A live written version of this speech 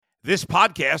This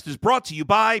podcast is brought to you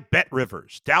by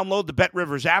BetRivers. Download the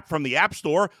BetRivers app from the App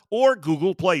Store or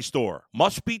Google Play Store.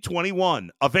 Must be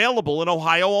 21. Available in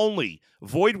Ohio only.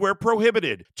 Void where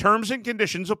prohibited. Terms and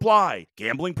conditions apply.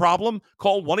 Gambling problem?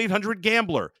 Call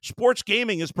 1-800-GAMBLER. Sports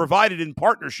gaming is provided in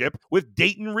partnership with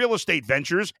Dayton Real Estate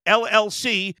Ventures,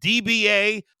 LLC,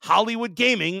 DBA, Hollywood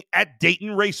Gaming at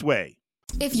Dayton Raceway.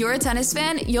 If you're a tennis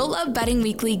fan, you'll love Betting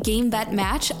Weekly Game Bet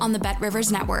Match on the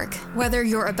BetRivers Network. Whether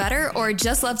you're a bettor or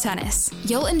just love tennis,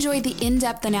 you'll enjoy the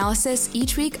in-depth analysis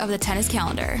each week of the tennis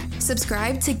calendar.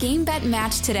 Subscribe to Game Bet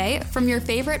Match today from your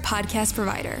favorite podcast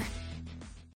provider.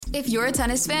 If you're a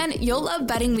tennis fan, you'll love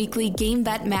Betting Weekly Game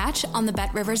Bet Match on the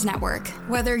BetRivers Network.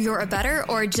 Whether you're a bettor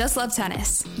or just love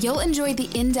tennis, you'll enjoy the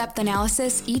in-depth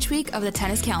analysis each week of the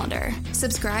tennis calendar.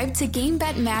 Subscribe to Game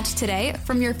Bet Match today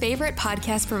from your favorite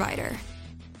podcast provider.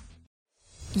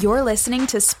 You're listening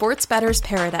to Sports Bettor's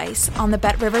Paradise on the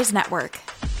BetRivers Network.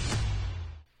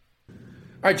 All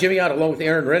right, Jimmy out along with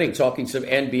Aaron Renning talking some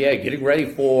NBA, getting ready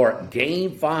for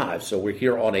Game 5. So we're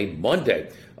here on a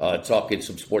Monday talking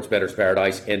some Sports Bettor's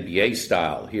Paradise NBA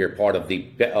style here, part of the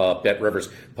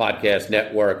BetRivers Podcast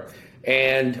Network.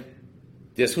 And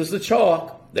this was the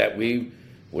chalk that we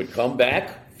would come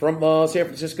back from San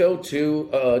Francisco to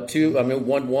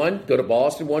 1-1, go to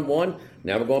Boston 1-1.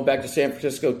 Now we're going back to San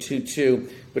Francisco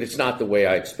 2-2, but it's not the way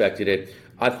I expected it.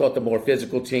 I thought the more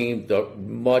physical team, the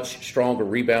much stronger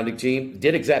rebounding team,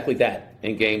 did exactly that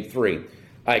in Game 3.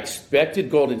 I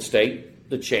expected Golden State,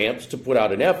 the champs, to put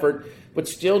out an effort, but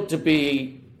still to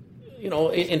be,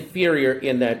 inferior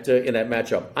in that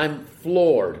matchup. I'm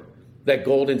floored that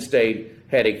Golden State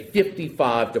had a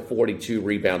 55-42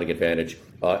 rebounding advantage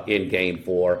in Game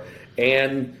 4,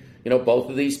 and both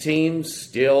of these teams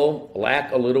still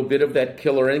lack a little bit of that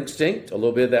killer instinct, a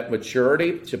little bit of that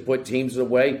maturity to put teams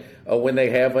away when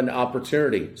they have an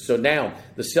opportunity. So now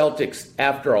the Celtics,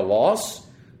 after a loss,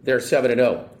 they're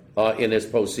 7-0 in this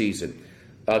postseason.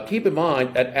 Keep in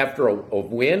mind that after a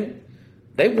win,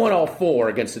 they won all 4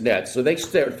 against the Nets, so they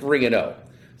start 3-0.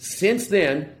 Since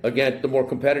then, again, the more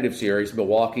competitive series,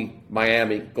 Milwaukee,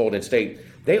 Miami, Golden State,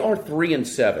 they are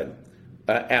 3-7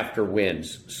 after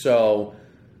wins. So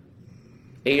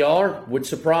AR would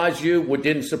surprise you, what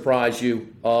didn't surprise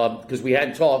you, because we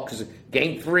hadn't talked, because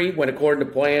Game 3 went according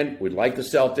to plan. We liked the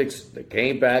Celtics. They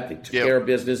came back. They took care of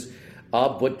business,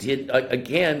 but did,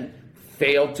 again,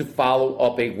 failed to follow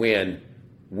up a win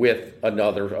with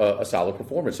another a solid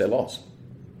performance. They lost.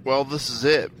 Well, this is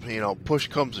it. Push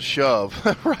comes to shove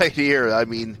right here. I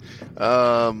mean,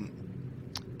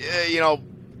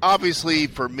 obviously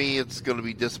for me it's going to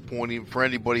be disappointing. For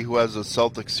anybody who has a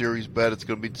Celtics series bet, it's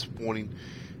going to be disappointing.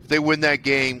 If they win that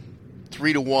game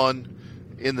 3-1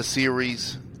 in the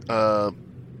series, that's a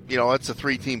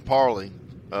 3-team parlay.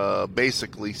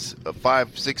 Basically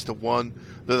 5-6-1.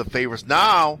 They're the favorites.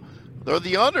 Now they're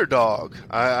the underdog.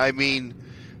 I mean,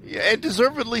 and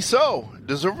deservedly so.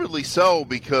 Deservedly so,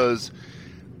 because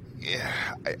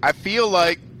I feel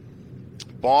like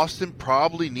Boston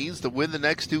probably needs to win the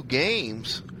next 2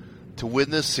 games to win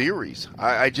this series.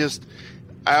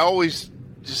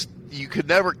 You could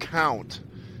never count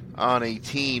on a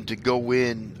team to go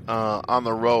in on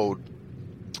the road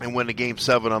and win a Game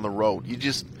 7 on the road. You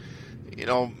just,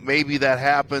 maybe that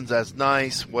happens. That's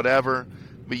nice, whatever.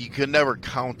 But you can never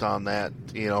count on that,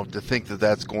 to think that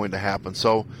that's going to happen.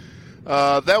 So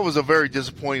that was a very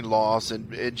disappointing loss.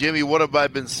 And Jimmy, what have I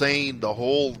been saying the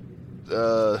whole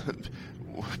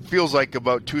feels like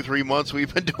about 2-3 months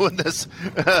we've been doing this.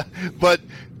 But,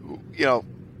 I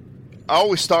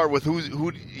always start with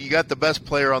who you got the best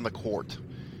player on the court.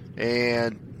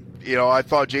 And, I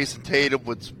thought Jason Tatum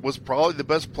was probably the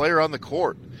best player on the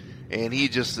court. And he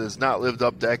just has not lived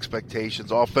up to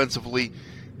expectations. Offensively,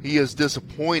 he is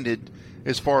disappointed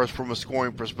as far as from a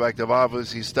scoring perspective.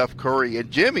 Obviously, Steph Curry.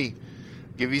 And Jimmy,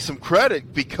 give you some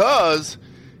credit, because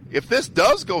if this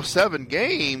does go 7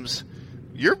 games,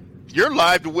 you're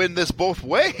live to win this both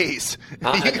ways.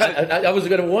 I was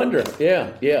going to wonder.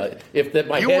 Yeah. If that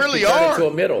my head really turn into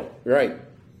a middle, right?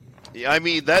 I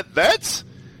mean that's.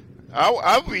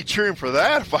 I would be cheering for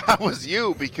that if I was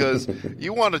you, because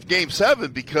you want a Game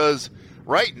 7. Because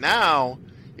right now,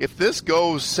 if this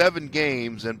goes 7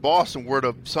 games and Boston were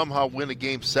to somehow win a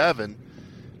Game 7,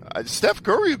 Steph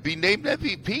Curry would be named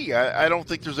MVP. I don't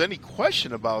think there's any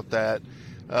question about that.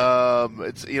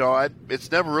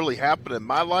 It's never really happened in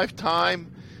my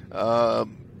lifetime.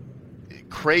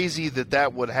 Crazy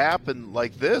that would happen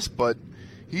like this, but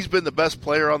he's been the best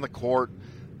player on the court,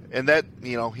 and that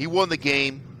he won the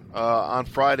game on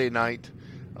Friday night.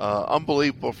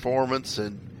 Unbelievable performance,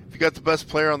 and if you got the best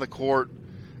player on the court,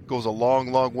 it goes a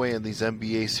long, long way in these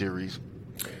NBA series.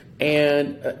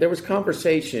 And there was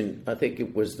conversation, I think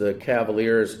it was the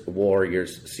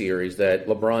Cavaliers-Warriors series, that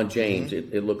LeBron James,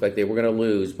 it looked like they were going to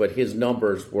lose, but his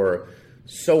numbers were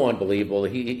so unbelievable.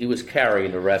 He was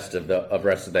carrying the rest of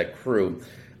that crew.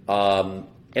 And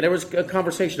there was a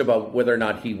conversation about whether or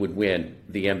not he would win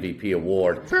the MVP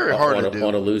award. Very hard to do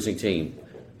on a losing team.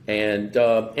 And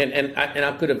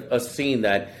I could have seen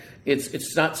that.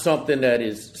 It's not something that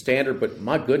is standard, but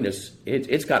my goodness,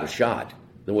 it's got a shot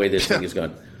the way this thing is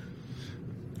going.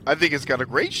 I think it's got a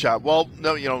great shot. Well,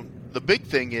 no, the big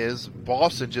thing is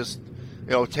Boston just,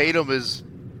 Tatum is,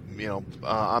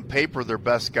 on paper their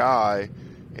best guy,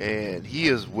 and he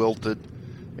is wilted.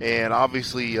 And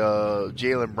obviously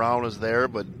Jaylen Brown is there,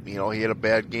 but, he had a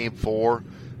bad game 4,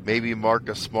 maybe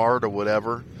Marcus Smart or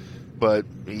whatever. But,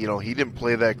 he didn't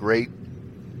play that great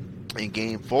in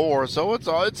game 4. So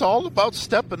it's all about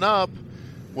stepping up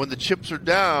when the chips are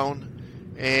down.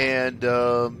 And,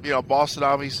 Boston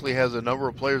obviously has a number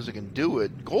of players that can do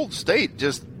it. Golden State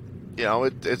just,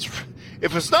 it's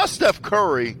if it's not Steph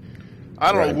Curry,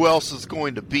 I don't know who else is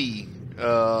going to be,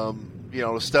 to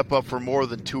step up for more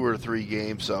than 2 or 3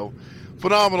 games. So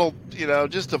phenomenal,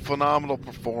 just a phenomenal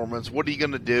performance. What are you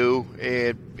going to do?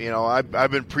 And,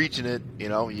 I've been preaching it,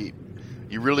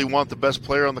 you really want the best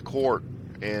player on the court.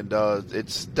 And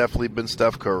it's definitely been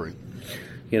Steph Curry.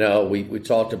 We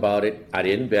talked about it. I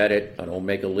didn't bet it. I don't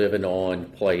make a living on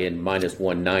playing minus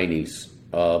 190s.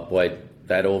 But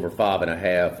that over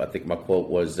 5.5, I think my quote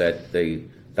was that the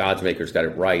odds makers got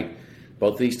it right.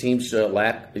 Both these teams show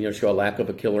a lack of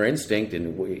a killer instinct,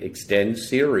 and we extend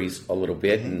series a little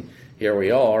bit. And here we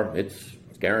are. It's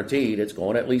guaranteed. It's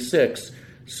going at least 6.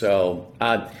 So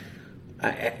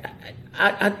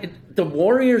the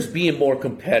Warriors being more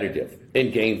competitive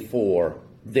in Game 4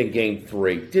 than Game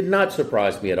 3 did not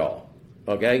surprise me at all.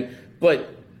 Okay, but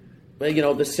the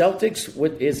Celtics.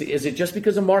 Is it just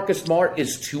because of Marcus Smart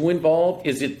is too involved?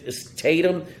 Is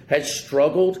Tatum has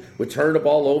struggled with turning the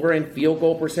ball over and field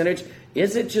goal percentage?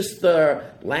 Is it just the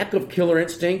lack of killer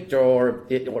instinct or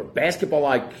basketball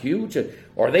IQ?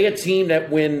 Or are they a team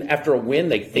that after a win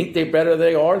they think they're better than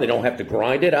they are? They don't have to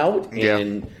grind it out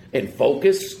and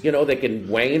focus. They can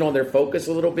wane on their focus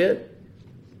a little bit.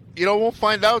 We'll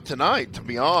find out tonight, to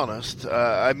be honest.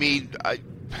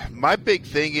 My big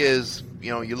thing is,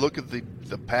 you look at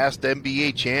the past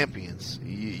NBA champions.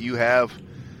 You have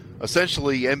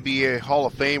essentially NBA Hall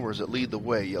of Famers that lead the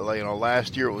way.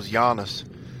 Last year it was Giannis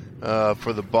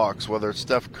for the Bucks, whether it's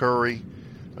Steph Curry,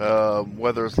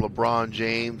 whether it's LeBron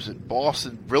James. And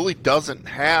Boston really doesn't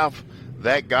have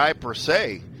that guy per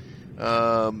se.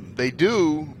 They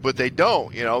do, but they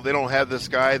don't. They don't have this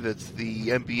guy that's the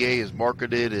NBA is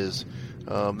marketed as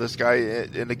this guy.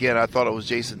 And again, I thought it was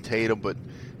Jason Tatum, but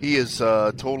he is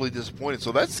totally disappointed.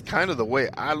 So that's kind of the way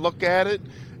I look at it.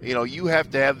 You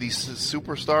have to have these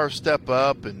superstars step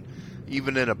up, and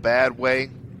even in a bad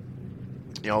way,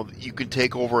 you can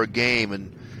take over a game.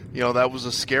 And, that was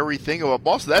a scary thing about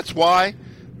Boston. That's why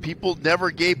people never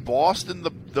gave Boston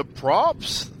the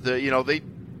props.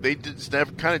 They just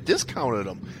never kind of discounted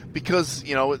them because,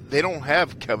 they don't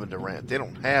have Kevin Durant. They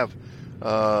don't have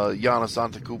Giannis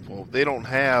Antetokounmpo. They don't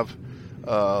have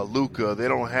Luka. They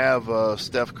don't have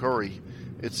Steph Curry.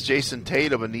 It's Jason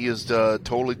Tatum, and he is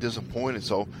totally disappointed.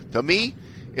 So, to me,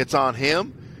 it's on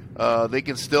him. They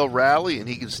can still rally, and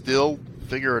he can still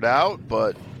figure it out.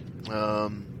 But,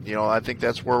 I think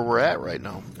that's where we're at right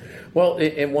now. Well,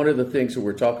 and one of the things that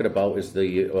we're talking about is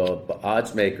the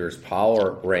odds makers'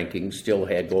 power rankings still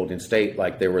had Golden State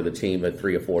like they were the team of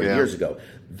 3 or 4 years ago.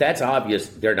 That's obvious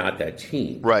they're not that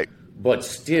team. Right. But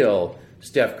still,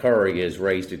 Steph Curry has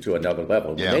raised it to another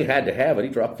level. When they had to have it, he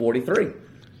dropped 43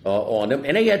 on them,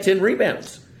 and he had 10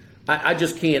 rebounds. I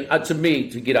just can't. To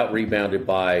me, to get out rebounded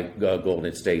by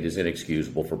Golden State is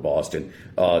inexcusable for Boston.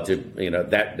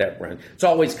 That round. It's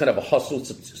always kind of a hustle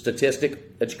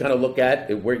statistic that you kind of look at,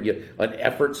 where an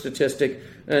effort statistic,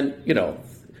 and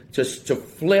just to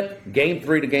flip Game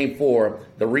 3 to Game 4,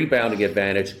 the rebounding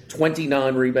advantage,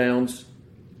 29 rebounds.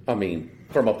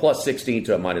 From a plus 16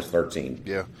 to a minus 13.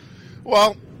 Yeah.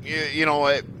 Well,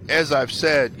 as I've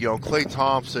said, Klay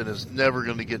Thompson is never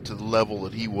going to get to the level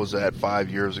that he was at 5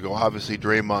 years ago. Obviously,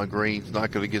 Draymond Green's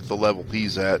not going to get to the level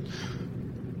he's at.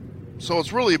 So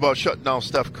it's really about shutting down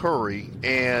Steph Curry.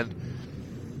 And,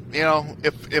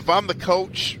 if I'm the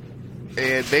coach,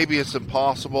 and maybe it's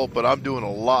impossible, but I'm doing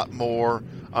a lot more.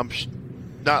 I'm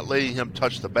not letting him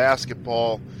touch the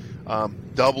basketball.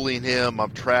 Doubling him,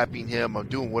 I'm trapping him, I'm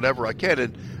doing whatever I can.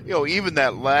 And, even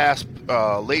that last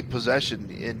late possession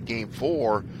in Game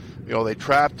 4, they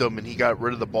trapped him and he got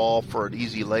rid of the ball for an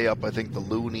easy layup, I think the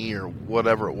Looney or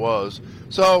whatever it was.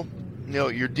 So,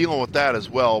 you're dealing with that as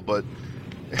well. But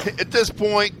at this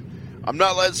point, I'm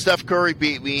not letting Steph Curry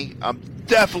beat me. I'm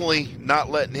definitely not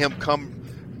letting him come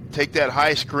take that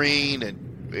high screen and,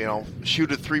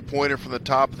 shoot a three-pointer from the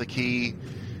top of the key.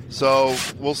 So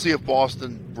we'll see if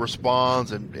Boston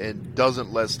responds and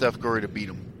doesn't let Steph Curry to beat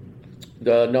him.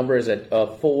 The number is at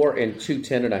 4 and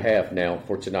 210.5 now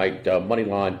for tonight. Money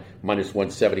line minus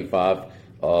 175.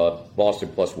 Boston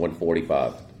plus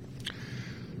 145.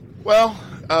 Well,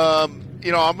 I'm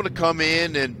going to come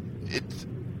in and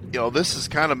this has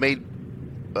kind of made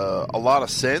a lot of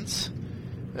sense.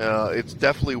 It's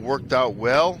definitely worked out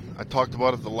well. I talked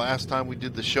about it the last time we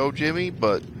did the show, Jimmy,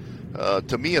 but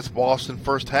to me it's Boston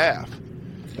first half.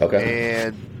 Okay.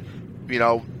 And,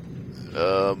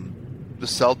 the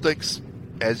Celtics,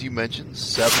 as you mentioned,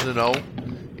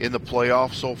 7-0 in the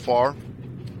playoffs so far.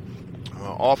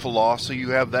 Off a loss, so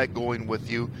you have that going with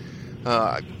you.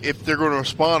 If they're going to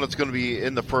respond, it's going to be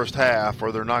in the first half,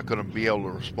 or they're not going to be able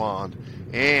to respond.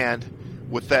 And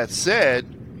with that said,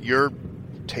 you're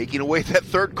taking away that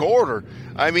third quarter.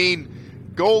 I mean,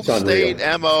 Golden State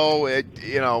MO,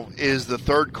 is the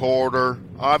third quarter.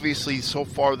 Obviously, so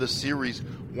far this series,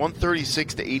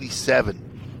 136-87.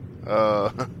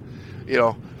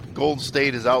 Golden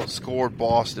State has outscored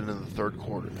Boston in the third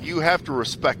quarter. You have to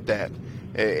respect that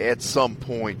at some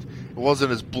point. It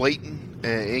wasn't as blatant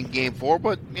in Game 4,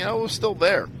 but, it was still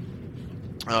there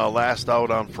last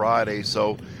out on Friday.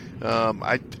 So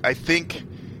I think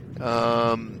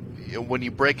when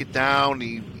you break it down,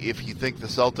 if you think the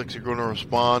Celtics are going to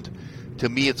respond, to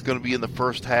me it's going to be in the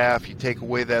first half. You take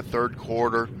away that third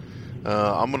quarter.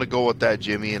 I'm going to go with that,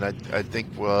 Jimmy, and I think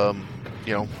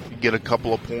you get a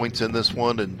couple of points in this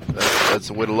one, and that's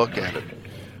the way to look at it.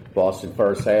 Boston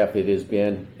first half, it has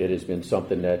been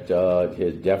something that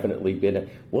has definitely been.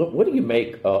 What do you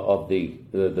make of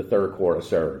the third quarter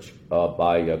surge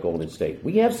by Golden State?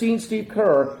 We have seen Steve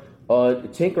Kerr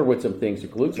tinker with some things,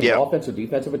 including some offensive,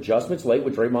 defensive adjustments late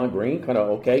with Draymond Green. Kind of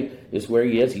okay, is where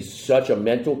he is. He's such a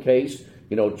mental case,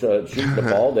 to shoot the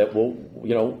ball that will,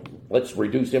 let's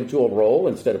reduce him to a role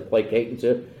instead of placating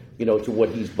to what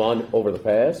he's done over the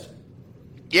past.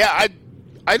 Yeah,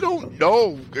 I don't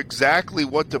know exactly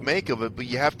what to make of it, but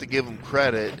you have to give them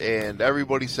credit. And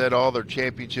everybody said, their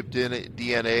championship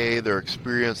DNA, their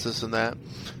experience, this and that.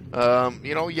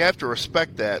 You have to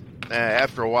respect that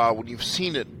after a while when you've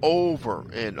seen it over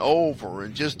and over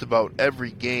in just about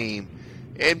every game.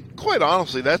 And quite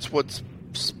honestly, that's what's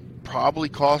probably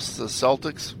cost the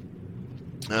Celtics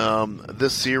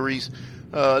this series.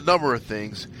 A number of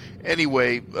things.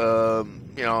 Anyway,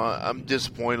 I'm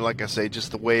disappointed, like I say,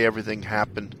 just the way everything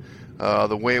happened,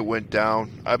 the way it went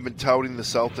down. I've been touting the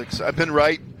Celtics. I've been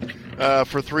right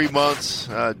for 3 months,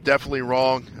 definitely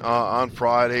wrong on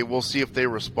Friday. We'll see if they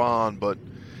respond, but,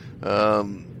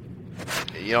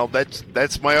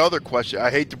 that's my other question. I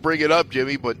hate to bring it up,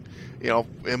 Jimmy, but,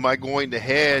 am I going to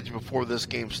hedge before this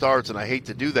game starts? And I hate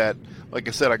to do that. Like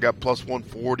I said, I got plus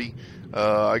 140.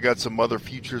 I got some other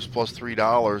futures plus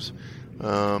 $3.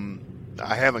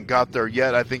 I haven't got there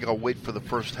yet. I think I'll wait for the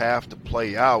first half to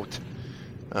play out.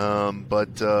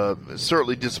 But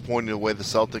certainly disappointing the way the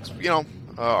Celtics,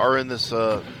 are in this,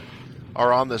 are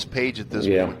on this page at this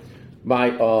point.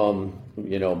 My,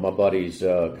 my buddies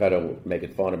kind of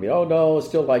making fun of me. Oh no, it's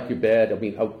still like your bet. I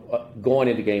mean, going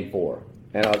into Game 4,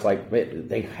 and I was like, man,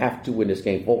 they have to win this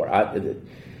Game 4.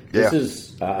 This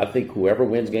is, I think, whoever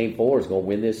wins Game 4 is going to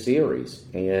win this series.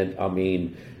 And I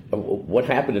mean, what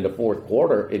happened in the fourth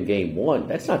quarter in Game 1,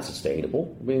 that's not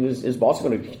sustainable. I mean, is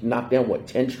Boston going to knock down,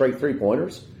 10 straight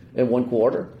three-pointers in one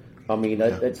quarter? I mean,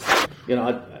 that's,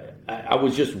 I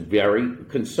was just very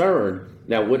concerned.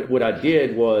 Now, what I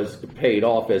did was paid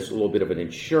off as a little bit of an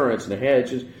insurance and a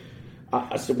hedge.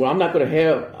 I said, well, I'm not going to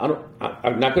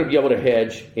be able to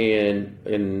hedge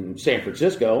in San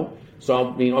Francisco.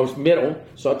 So, I was middle,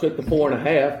 so I took the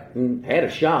 4.5 and had a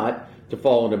shot to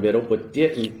fall in the middle, but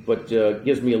didn't, but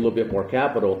gives me a little bit more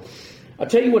capital. I'll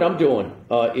tell you what I'm doing,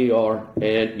 ER,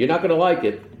 and you're not going to like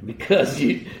it because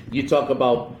you talk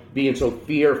about being so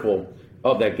fearful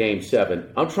of that Game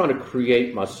 7. I'm trying to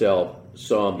create myself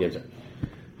some games.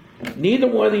 Neither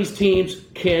one of these teams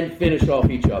can finish off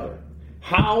each other.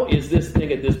 How is this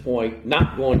thing at this point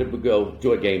not going to go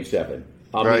to a Game 7?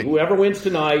 I mean, whoever wins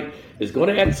tonight is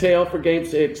going to exhale for Game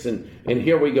 6, and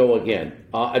here we go again.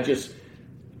 I've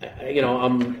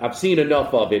seen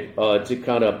enough of it to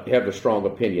kind of have a strong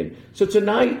opinion. So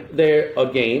tonight, they're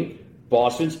a game.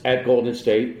 Boston's at Golden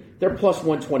State. They're plus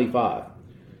 125.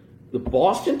 The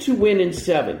Boston to win in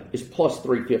 7 is plus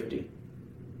 350.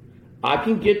 I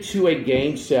can get to a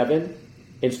Game 7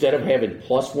 instead of having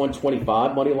plus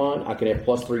 125 money line. I can have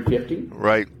plus 350.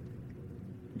 Right.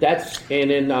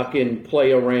 And then I can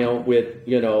play around with,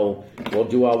 well,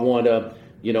 do I want to,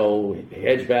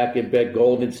 hedge back and bet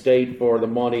Golden State for the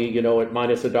money, at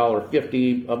minus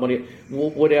 $1.50 money,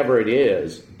 whatever it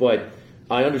is. But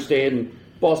I understand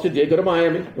Boston did go to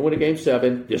Miami and win a Game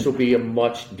 7. This will be a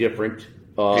much different.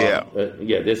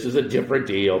 This is a different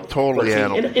deal. Totally.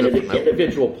 And an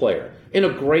individual player and a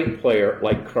great player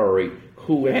like Curry,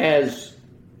 who has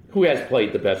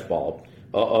played the best ball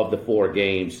of the 4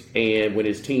 games, and when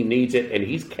his team needs it, and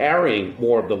he's carrying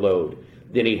more of the load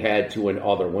than he had to in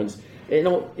other ones.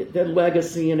 That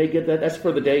legacy, and they get that's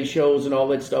for the day shows and all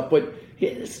that stuff. But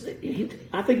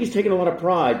I think he's taking a lot of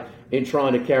pride in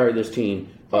trying to carry this team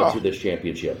to this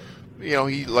championship.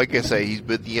 He, like I say, he's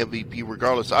been the MVP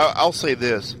regardless. I'll say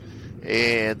this,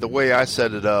 and the way I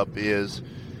set it up is,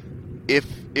 if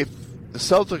the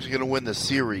Celtics are going to win the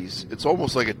series, it's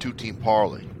almost like a 2-team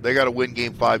parlay. They got to win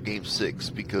Game 5, Game 6,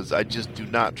 because I just do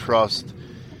not trust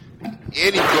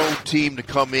any road team to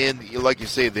come in. Like you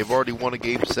say, they've already won a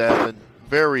Game 7.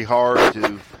 Very hard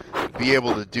to be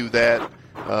able to do that.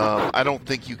 I don't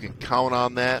think you can count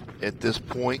on that at this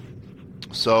point.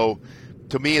 So,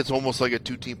 to me, it's almost like a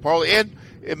 2-team parlay. And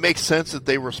it makes sense that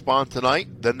they respond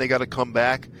tonight. Then they got to come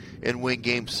back and win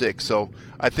Game 6. So,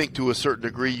 I think to a certain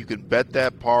degree you can bet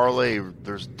that parlay.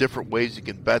 There's different ways you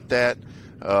can bet that.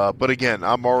 But again,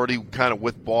 I'm already kind of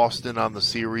with Boston on the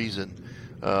series, and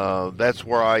that's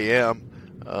where I am.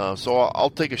 So I'll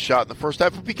take a shot in the first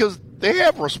half because they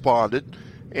have responded,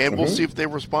 and we'll see if they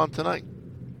respond tonight.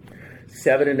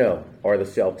 7-0 are the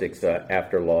Celtics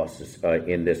after losses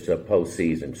in this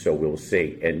postseason, so we'll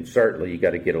see. And certainly you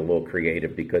got to get a little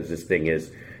creative because this thing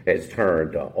has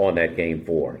turned on that Game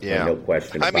 4. Yeah. No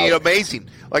question about it. I mean, amazing.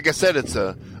 Like I said, it's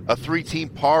a 3-team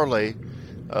parlay.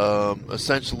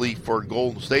 Essentially for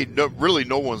Golden State. Really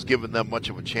no one's given them much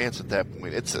of a chance at that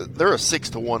point. They're a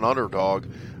 6-1 underdog,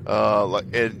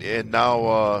 and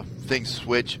now things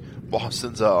switch.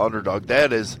 Boston's an underdog.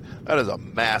 That is a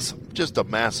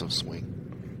massive swing.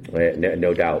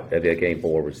 No doubt. That Game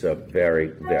 4 was very,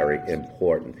 very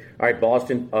important. All right,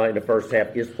 Boston in the first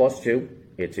half is +2.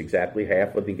 It's exactly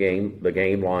half of the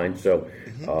game line. So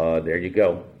there you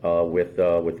go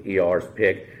with ER's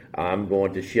pick. I'm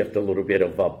going to shift a little bit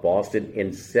of Boston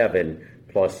in 7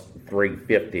 plus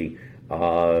 350.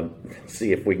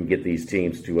 See if we can get these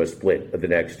teams to split the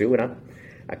next 2. And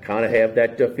I kind of have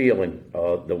that feeling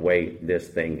the way this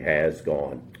thing has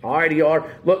gone. All right, ER.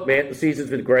 Look, man, the season's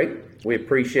been great. We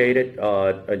appreciate it.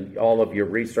 And all of your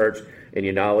research and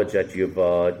your knowledge that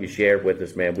you shared with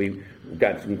us, man. We've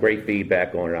got some great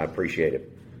feedback on it. I appreciate it.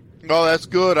 No, that's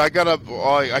good. I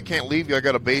can't leave you. I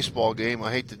got a baseball game.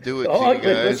 I hate to do it to you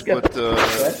guys, but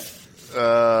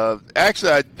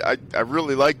actually, I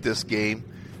really like this game.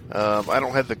 I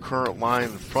don't have the current line in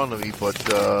front of me, but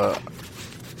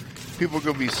people are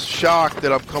going to be shocked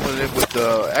that I'm coming in with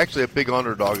actually a big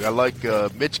underdog. I like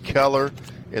Mitch Keller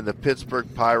and the Pittsburgh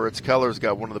Pirates. Keller's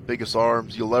got one of the biggest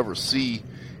arms you'll ever see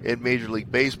in Major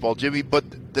League Baseball, Jimmy.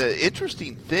 But the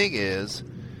interesting thing is,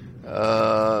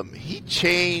 he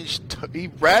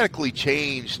radically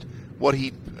changed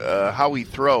how he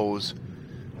throws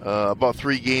about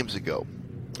 3 games ago.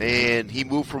 And he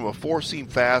moved from a 4-seam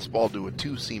fastball to a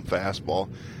 2-seam fastball.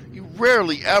 You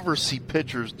rarely ever see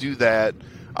pitchers do that.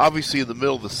 Obviously, in the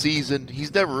middle of the season,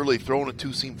 he's never really thrown a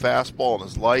 2-seam fastball in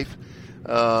his life.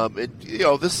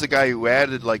 This is a guy who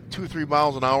added like 2 or 3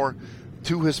 miles an hour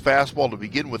to his fastball to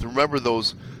begin with. Remember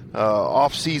those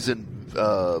off-season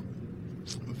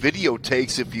video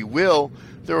takes, if you will.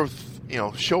 They were,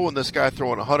 showing this guy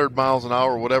throwing 100 miles an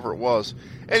hour or whatever it was.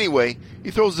 Anyway,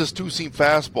 he throws this 2-seam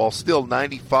fastball, still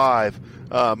 95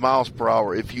 miles per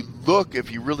hour. If you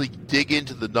really dig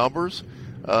into the numbers,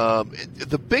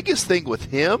 the biggest thing with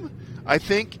him, I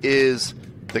think, is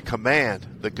the command,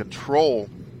 the control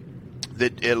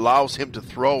that it allows him to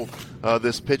throw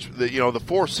this pitch. The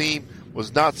 4-seam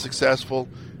was not successful.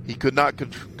 He could not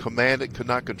command it, could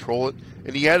not control it,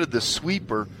 and he added the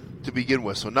sweeper to begin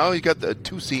with. So now he's got the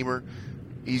 2-seamer.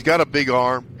 He's got a big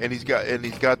arm, and he's got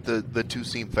the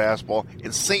 2-seam fastball.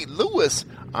 And St. Louis,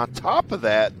 on top of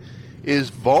that, is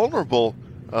vulnerable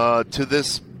to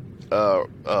this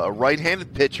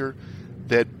right-handed pitcher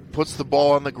that puts the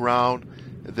ball on the ground,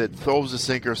 that throws a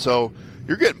sinker. So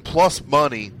you're getting plus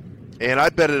money, and I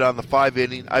bet it on the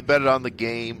 5-inning. I bet it on the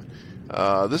game.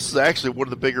 This is actually one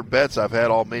of the bigger bets I've had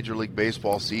all Major League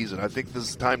Baseball season. I think this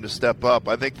is time to step up.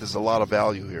 I think there's a lot of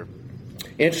value here.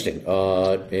 Interesting.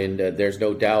 And there's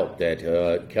no doubt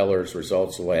that Keller's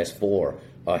results the last 4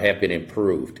 have been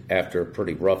improved after a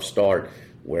pretty rough start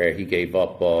where he gave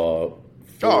up 4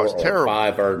 or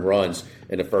 5 earned runs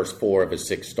in the first 4 of his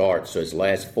 6 starts. So his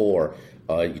last 4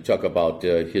 You talk about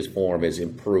his form has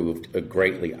improved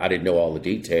greatly. I didn't know all the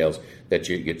details that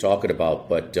you're talking about,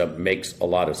 but makes a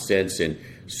lot of sense. And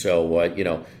so,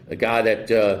 a guy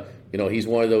that, he's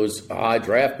one of those high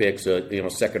draft picks,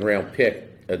 second-round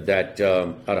pick that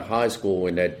out of high school,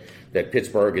 and that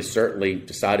Pittsburgh has certainly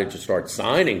decided to start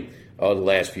signing the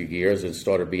last few years and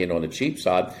started being on the cheap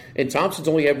side. And Thompson's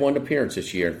only had one appearance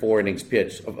this year in 4 innings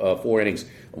pitched, 4 innings,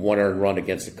 1 earned run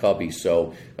against the Cubbies.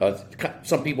 So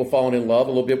some people falling in love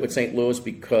a little bit with St. Louis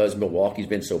because Milwaukee's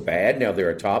been so bad. Now they're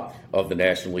atop of the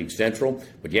National League Central.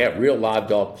 But yeah, real live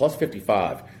dog, plus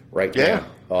 55 right now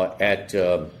at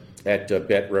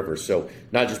Bet Rivers. So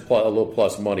not just a little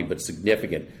plus money, but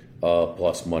significant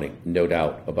plus money, no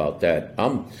doubt about that.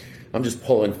 I'm just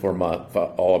pulling for my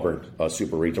Auburn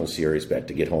Super Regional Series bet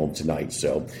to get home tonight.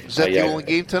 So is that the only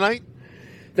game tonight?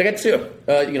 They got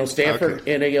 2. Stanford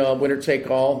in a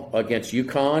winner-take-all against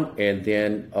UConn, and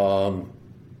then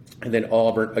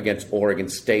Auburn against Oregon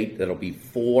State. That'll be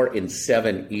 4 and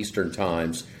 7 Eastern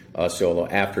times. So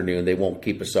afternoon, they won't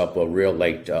keep us up real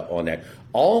late on that.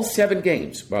 All 7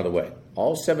 games, by the way,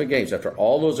 all 7 games after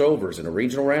all those overs in a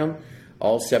regional round,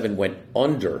 all 7 went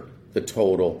under the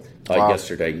total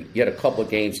yesterday. You had a couple of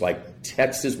games like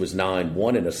Texas was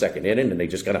 9-1 in the second inning, and they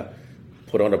just kind of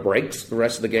put on the brakes the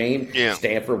rest of the game. Yeah.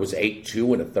 Stanford was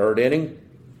 8-2 in the third inning.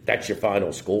 That's your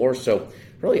final score. So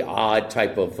really odd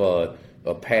type of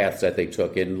paths that they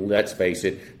took. And let's face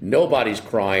it, nobody's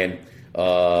crying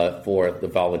for the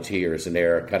Volunteers and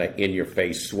their kind of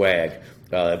in-your-face swag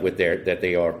that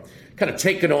they are kind of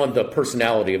taking on the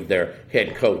personality of their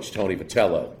head coach, Tony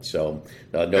Vitello. So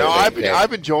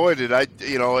I've enjoyed it.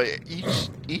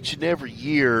 Each and every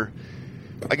year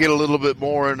I get a little bit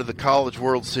more into the College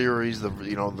World Series, the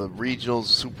regionals,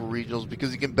 super regionals,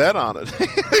 because you can bet on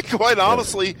it. Quite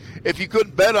honestly, if you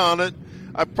couldn't bet on it,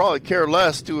 I'd probably care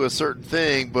less to a certain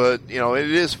thing. But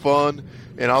it is fun,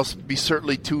 and I'll be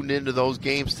certainly tuned into those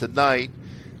games tonight.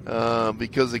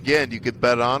 Because again, you could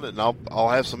bet on it, and I'll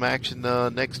have some action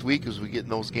next week as we get in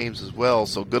those games as well.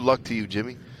 So good luck to you,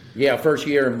 Jimmy. Yeah, first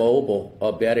year in mobile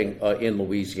betting in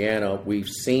Louisiana, we've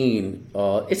seen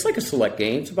it's like a select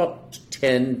game. It's about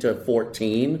 10 to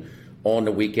 14 on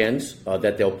the weekends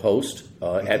that they'll post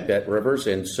at Bet Rivers,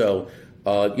 and so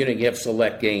you have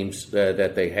select games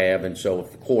that they have, and so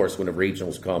of course when the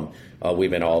regionals come,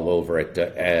 we've been all over it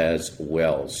as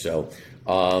well. So.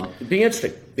 Be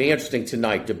interesting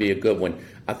tonight to be a good one.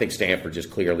 I think Stanford is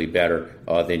clearly better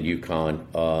than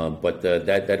UConn, but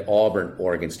that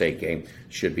Auburn-Oregon State game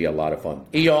should be a lot of fun.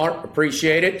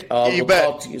 Appreciate it. You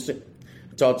bet.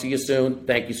 Talk to you soon.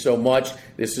 Thank you so much.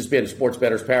 This has been Sports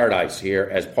Bettor's Paradise here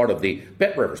as part of the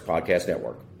Bet Rivers Podcast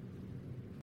Network.